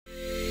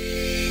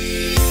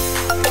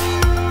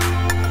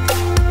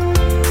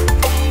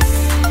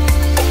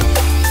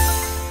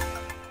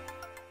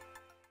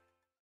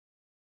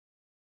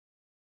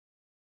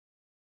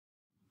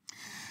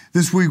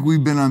This week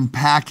we've been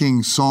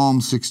unpacking Psalm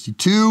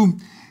 62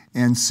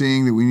 and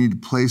seeing that we need to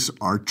place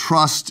our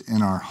trust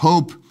and our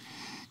hope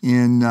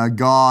in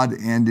God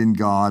and in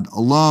God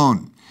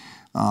alone.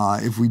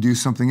 If we do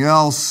something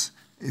else,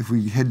 if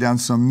we head down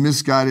some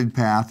misguided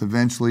path,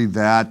 eventually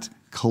that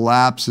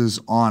collapses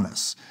on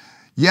us.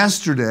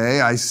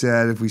 Yesterday I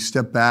said if we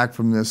step back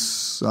from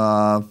this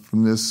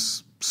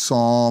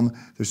psalm,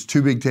 there's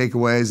two big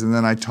takeaways, and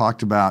then I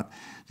talked about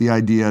the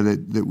idea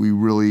that we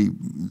really,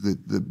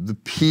 the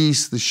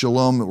peace, the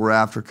shalom that we're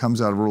after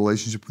comes out of a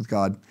relationship with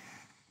God.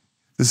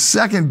 The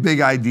second big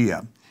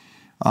idea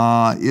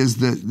is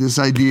that this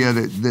idea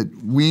that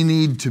we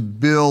need to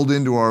build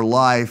into our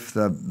life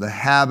the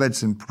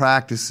habits and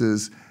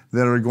practices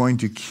that are going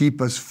to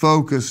keep us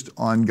focused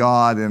on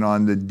God and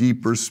on the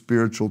deeper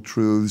spiritual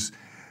truths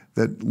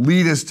that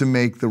lead us to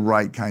make the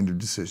right kind of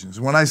decisions.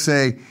 When I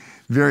say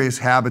various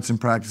habits and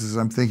practices,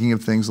 I'm thinking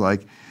of things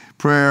like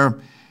prayer,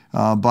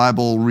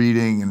 Bible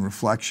reading and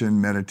reflection,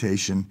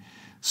 meditation,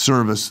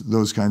 service,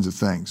 those kinds of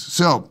things.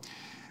 So,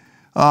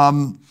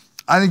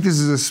 I think this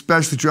is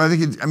especially true.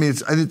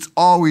 It's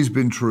always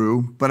been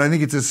true, but I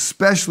think it's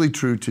especially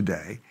true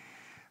today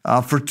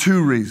for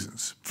two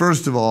reasons.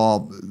 First of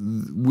all,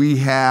 we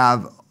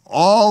have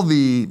all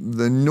the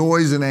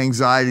noise and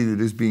anxiety that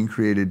is being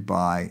created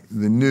by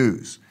the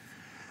news.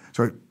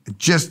 So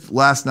just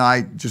last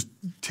night, I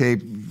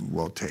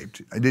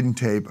didn't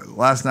tape.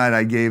 Last night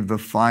I gave the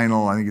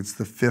final, I think it's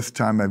the fifth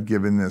time I've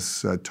given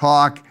this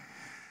talk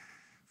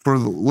for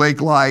the Lake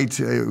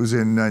Light. It was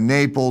in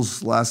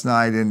Naples last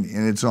night, and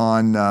it's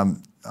on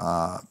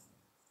the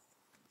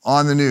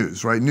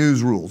news, right?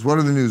 News rules. What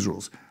are the news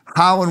rules?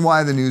 How and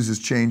why the news is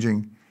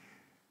changing,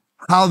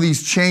 how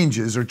these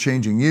changes are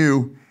changing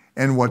you,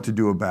 and what to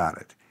do about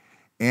it.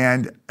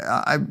 And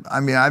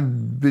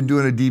I've been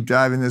doing a deep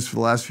dive in this for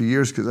the last few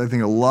years because I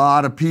think a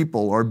lot of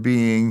people are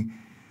being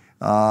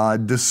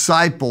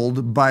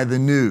discipled by the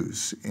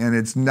news, and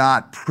it's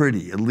not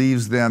pretty. It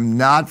leaves them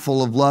not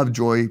full of love,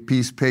 joy,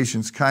 peace,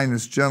 patience,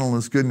 kindness,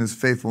 gentleness, goodness,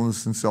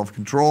 faithfulness, and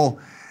self-control,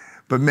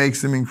 but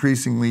makes them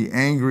increasingly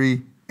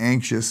angry,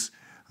 anxious,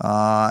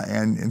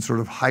 and sort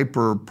of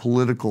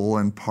hyper-political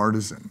and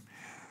partisan.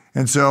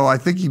 And so I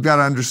think you've got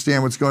to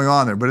understand what's going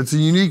on there, but it's a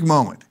unique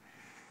moment.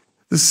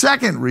 The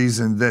second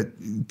reason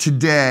that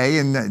today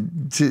and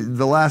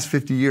the last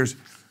 50 years,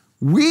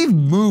 we've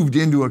moved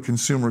into a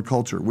consumer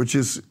culture, which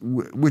is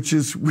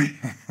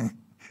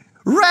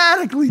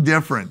radically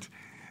different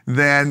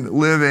than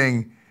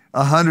living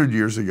 100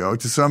 years ago,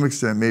 to some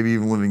extent, maybe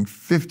even living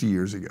 50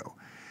 years ago.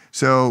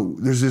 So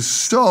there's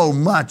just so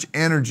much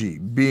energy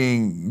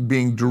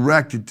being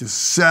directed to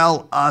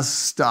sell us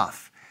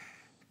stuff.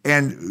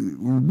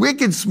 And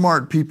wicked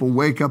smart people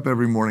wake up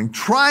every morning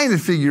trying to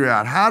figure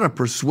out how to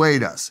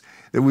persuade us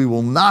that we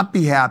will not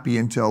be happy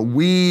until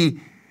we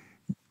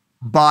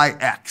buy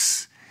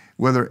X.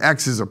 Whether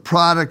X is a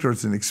product or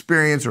it's an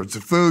experience or it's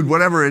a food,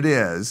 whatever it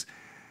is,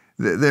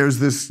 there's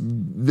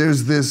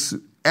this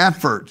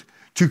effort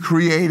to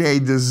create a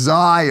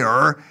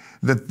desire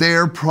that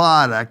their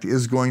product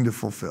is going to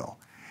fulfill.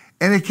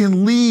 And it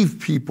can leave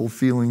people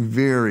feeling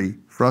very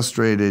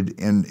frustrated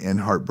and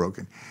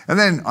heartbroken. And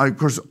then, of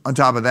course, on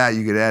top of that,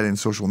 you could add in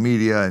social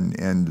media,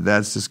 and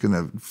that's just going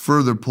to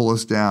further pull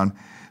us down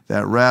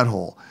that rat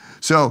hole.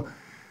 So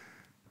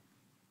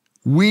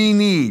I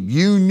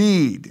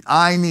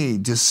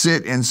need to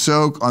sit and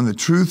soak on the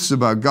truths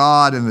about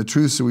God and the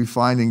truths that we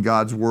find in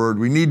God's Word.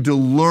 We need to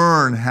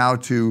learn how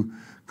to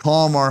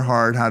calm our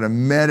heart, how to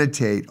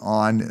meditate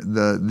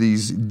on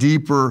these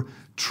deeper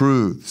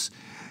truths.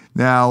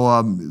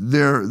 Now,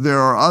 there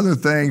are other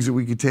things that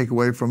we could take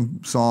away from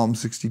Psalm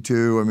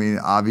 62. I mean,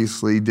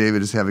 obviously,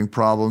 David is having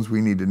problems.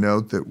 We need to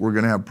note that we're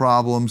going to have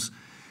problems.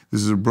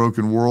 This is a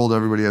broken world.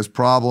 Everybody has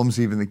problems.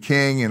 Even the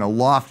king in a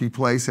lofty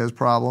place has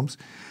problems.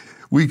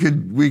 We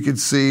could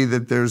see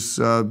that there's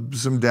some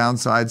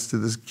downsides to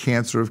this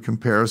cancer of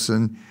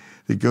comparison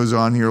that goes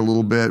on here a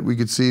little bit. We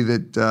could see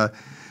that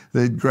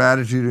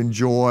gratitude and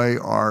joy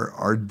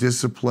are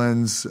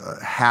disciplines,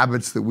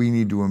 habits that we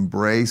need to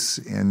embrace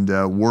and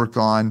work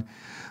on.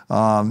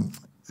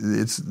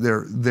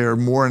 They're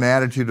more an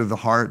attitude of the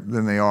heart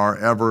than they are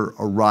ever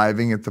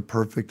arriving at the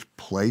perfect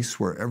place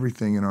where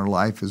everything in our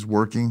life is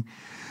working.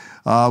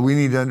 We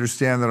need to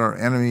understand that our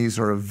enemies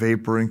are a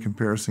vapor in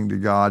comparison to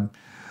God.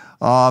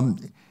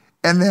 And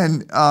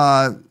then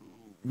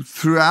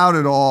throughout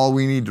it all,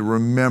 we need to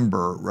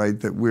remember, right,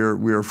 that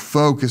we're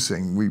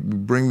focusing. We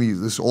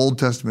bring this Old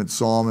Testament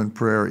psalm and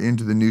prayer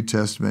into the New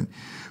Testament.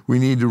 We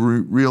need to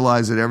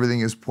realize that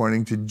everything is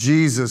pointing to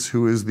Jesus,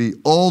 who is the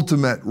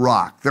ultimate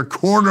rock, the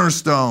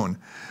cornerstone,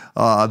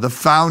 the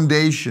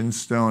foundation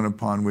stone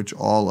upon which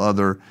all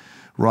other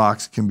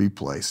rocks can be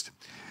placed.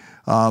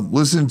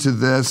 Listen to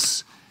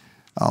this.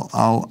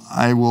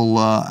 I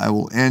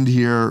will end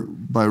here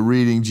by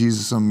reading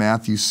Jesus on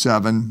Matthew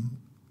 7.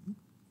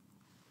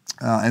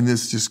 And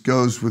this just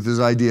goes with this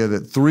idea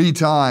that 3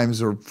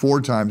 times or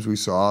 4 times we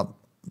saw,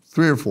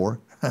 3 or 4,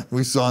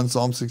 we saw in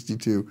Psalm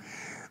 62,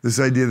 this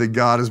idea that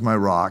God is my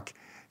rock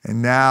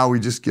And now we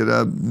just get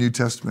a New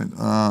Testament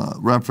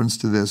reference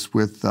to this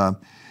with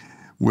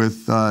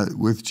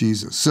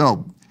Jesus.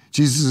 So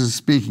Jesus is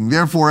speaking.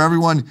 Therefore,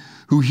 everyone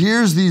who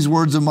hears these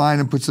words of mine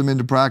and puts them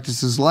into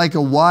practice is like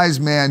a wise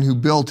man who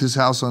built his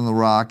house on the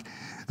rock.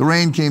 The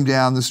rain came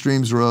down, the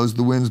streams rose,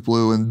 the winds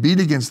blew and beat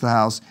against the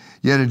house,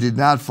 yet it did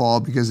not fall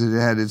because it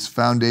had its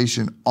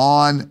foundation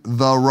on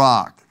the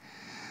rock.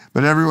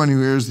 But everyone who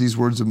hears these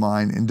words of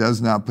mine and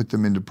does not put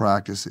them into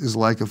practice is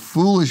like a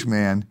foolish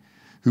man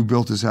who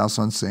built his house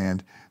on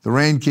sand. The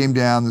rain came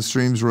down, the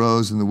streams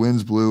rose, and the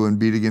winds blew and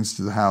beat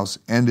against the house,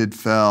 and it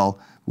fell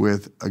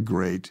with a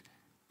great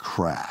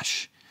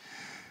crash.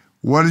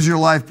 What is your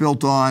life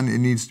built on? It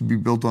needs to be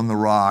built on the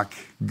rock.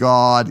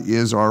 God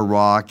is our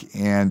rock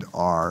and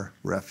our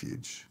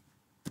refuge.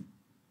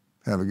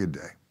 Have a good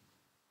day.